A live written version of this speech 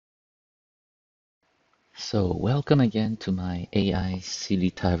So welcome again to my AI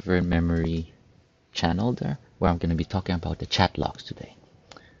SillyTavern memory channel there, where I'm going to be talking about the chat logs today.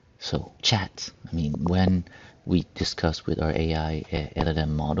 So chat, when we discuss with our AI LLM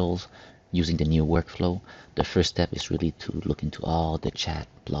models using the new workflow, the first step is really to look into all the chat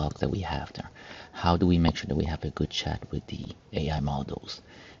logs that we have there. How do we make sure that we have a good chat with the AI models?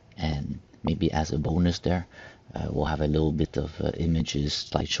 And maybe as a bonus there, we'll have a little bit of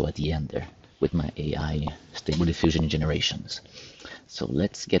images slideshow at the end there with my AI stable diffusion generations. So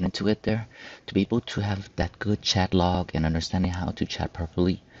let's get into it there. To be able to have that good chat log and understanding how to chat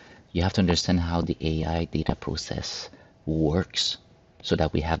properly, you have to understand how the AI data process works so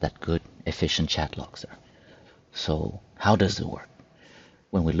that we have that good efficient chat logs there. So how does it work?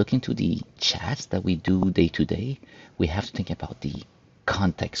 When we look into the chats that we do day to day, we have to think about the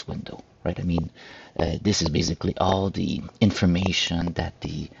context window, right? This is basically all the information that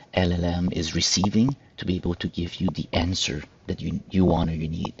the LLM is receiving to be able to give you the answer that you want or you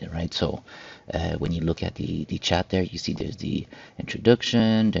need, right? So when you look at the chat there, you see there's the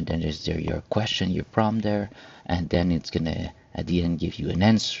introduction, and then there's your question, your prompt there, and then it's gonna at the end give you an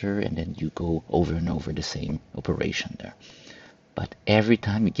answer, and then you go over and over the same operation there. But every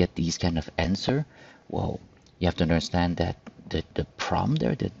time you get these kind of answer, well, you have to understand that the prompt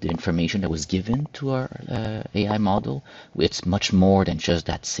there, the information that was given to our AI model, it's much more than just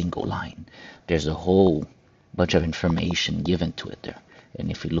that single line. There's a whole bunch of information given to it there. And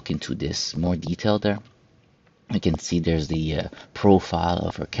if we look into this more detail there, you can see there's the profile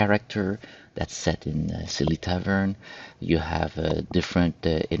of a character that's set in SillyTavern. You have different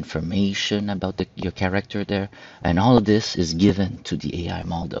information about your character there, and all of this is given to the AI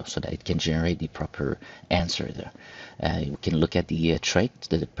model so that it can generate the proper answer there. You can look at the traits,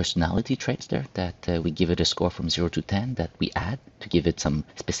 the personality traits there, that we give it a score from 0 to 10 that we add to give it some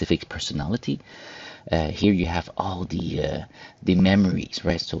specific personality. Here you have all the memories,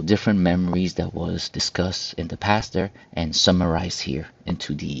 right? So different memories that was discussed in the past there and summarized here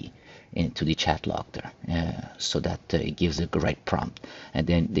into the chat log there, so that it gives a correct prompt. And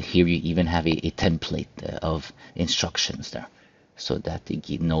then here you even have a template of instructions there, so that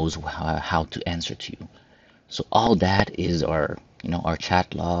it knows how to answer to you. So all that is our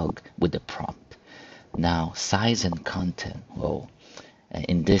chat log with the prompt. Now size and content. Well,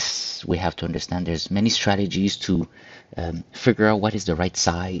 in this, we have to understand there's many strategies to figure out what is the right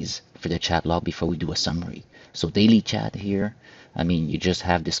size for the chat log before we do a summary. So daily chat here, you just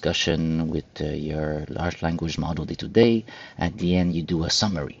have discussion with your large language model day to day. At the end, you do a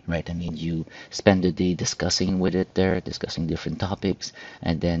summary, right? You spend the day discussing with it there, discussing different topics,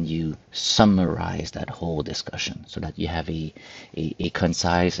 and then you summarize that whole discussion so that you have a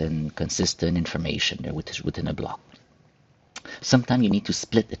concise and consistent information there within a block. Sometimes you need to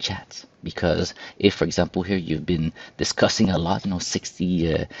split the chats because if, for example, here you've been discussing a lot,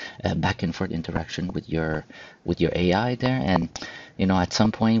 60 back and forth interaction with your AI there, and at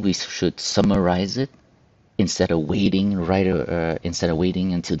some point we should summarize it instead of waiting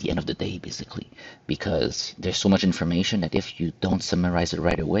until the end of the day, basically, because there's so much information that if you don't summarize it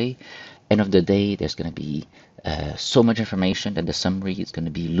right away, end of the day there's going to be so much information that the summary is going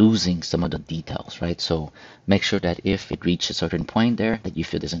to be losing some of the details, right? So make sure that if it reaches a certain point there that you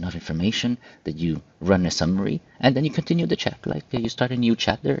feel there's enough information, that you run a summary and then you continue the chat, like you start a new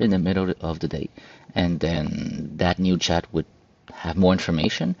chat there in the middle of the day, and then that new chat would have more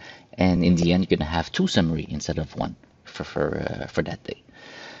information, and in the end you're going to have two summary instead of one for that day.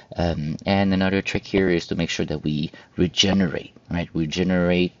 And another trick here is to make sure that we regenerate, right?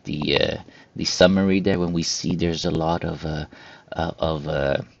 Regenerate the summary there when we see there's a lot of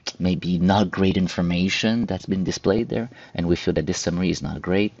maybe not great information that's been displayed there, and we feel that this summary is not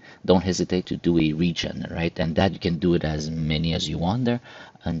great. Don't hesitate to do a regen, right? And that you can do it as many as you want there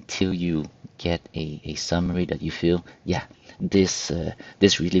until you get a summary that you feel, yeah, this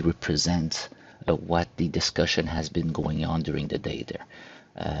really represents what the discussion has been going on during the day there.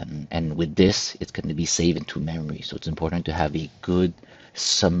 And with this, it's going to be saved into memory. So it's important to have a good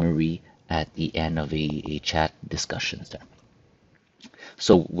summary at the end of a chat discussions there.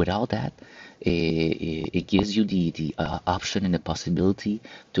 So with all that, it gives you the option and the possibility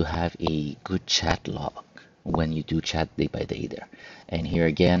to have a good chat log when you do chat day by day there. And here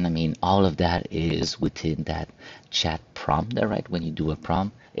again, all of that is within that chat prompt there, right? When you do a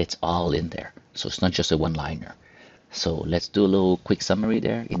prompt, it's all in there. So it's not just a one-liner. So let's do a little quick summary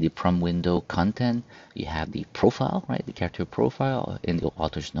there. In the prompt window content, you have the profile, right? The character profile in the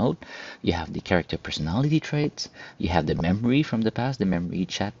author's note. You have the character personality traits. You have the memory from the past, the memory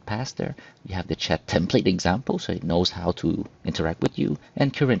chat past there. You have the chat template example, so it knows how to interact with you,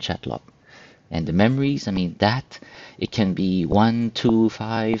 and current chat log. And the memories, I mean, that it can be one, two,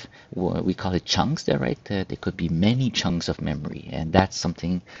 five, we call it chunks there, right? There could be many chunks of memory, and that's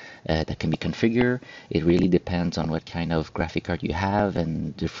something that can be configured. It really depends on what kind of graphic card you have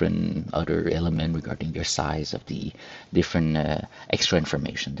and different other element regarding your size of the different extra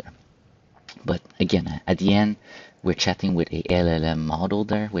information there. But again, at the end, we're chatting with a LLM model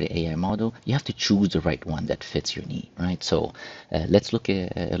there, with an AI model. You have to choose the right one that fits your need, right? So let's look a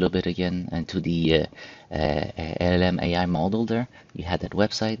little bit again into the LLM AI model there. You had that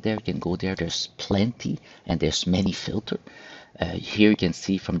website there. You can go there. There's plenty, and there's many filter. Here you can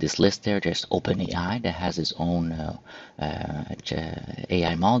see from this list there, there's OpenAI that has its own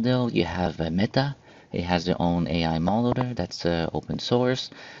AI model. You have Meta. It has their own AI model there. That's open source.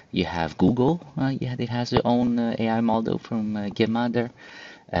 You have Google. Yeah, it has their own AI model from Gemma there.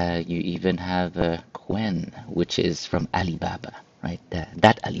 You even have Quen, which is from Alibaba, right?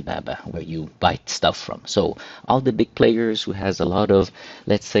 That Alibaba where you buy stuff from. So all the big players who has a lot of,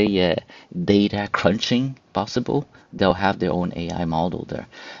 let's say, data crunching possible, they'll have their own AI model there.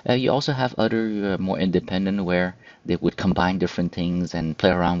 You also have other more independent where they would combine different things and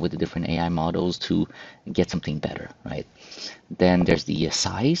play around with the different AI models to get something better, right? Then there's the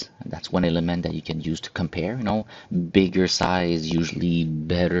size. That's one element that you can use to compare. Bigger size, usually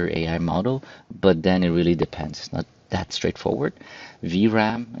better AI model, but then it really depends. It's not that straightforward.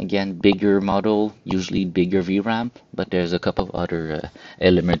 VRAM, again, bigger model, usually bigger VRAM, but there's a couple of other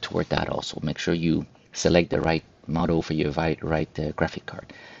elements toward that also. Make sure you select the right model for your right graphic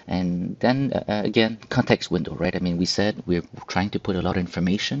card. And then again, context window, right? I mean, we said we're trying to put a lot of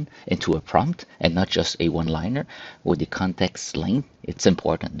information into a prompt and not just a one-liner. With the context length, it's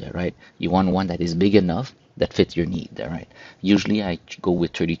important there, right? You want one that is big enough that fits your need there, right? Usually I go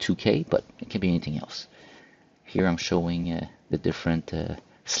with 32K, but it can be anything else. Here I'm showing the different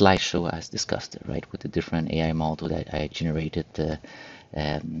slideshow as discussed, right? With the different AI model that I generated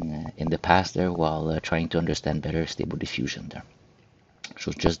in the past there while trying to understand better Stable Diffusion there.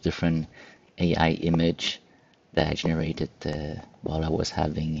 So just different AI image that I generated while I was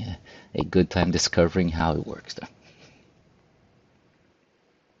having a good time discovering how it works there.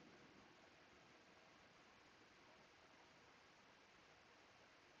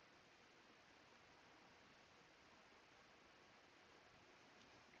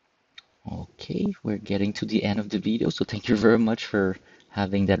 Okay, we're getting to the end of the video, so thank you very much for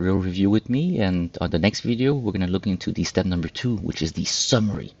having that real review with me. And on the next video, we're going to look into the step number 2, which is the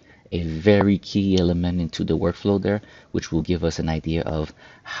summary, a very key element into the workflow there, which will give us an idea of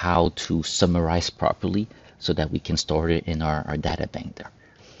how to summarize properly so that we can store it in our data bank there.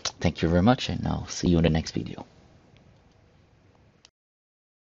 Thank you very much, and I'll see you in the next video.